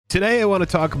Today I want to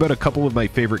talk about a couple of my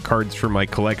favorite cards from my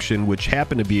collection, which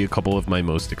happen to be a couple of my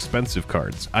most expensive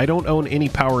cards. I don't own any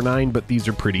Power 9, but these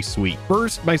are pretty sweet.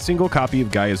 First, my single copy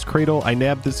of Gaia's Cradle. I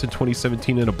nabbed this in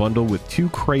 2017 in a bundle with 2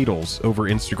 cradles over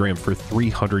Instagram for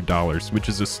 $300, which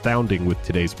is astounding with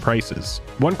today's prices.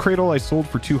 One cradle I sold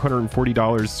for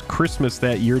 $240 Christmas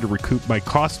that year to recoup my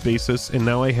cost basis, and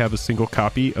now I have a single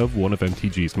copy of one of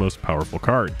MTG's most powerful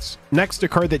cards. Next, a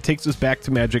card that takes us back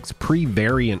to Magic's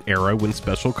pre-variant era when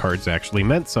special cards actually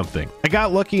meant something. I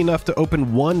got lucky enough to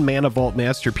open one Mana Vault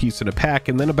Masterpiece in a pack,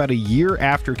 and then about a year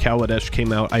after Kaladesh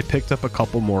came out, I picked up a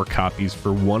couple more copies for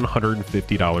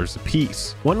 $150 a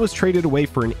piece. One was traded away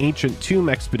for an Ancient Tomb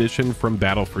Expedition from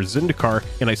Battle for Zendikar,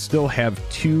 and I still have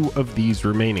 2 of these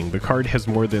remaining. The card has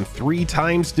more than 3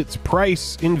 times its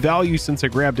price in value since I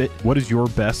grabbed it. What is your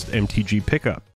best MTG pickup?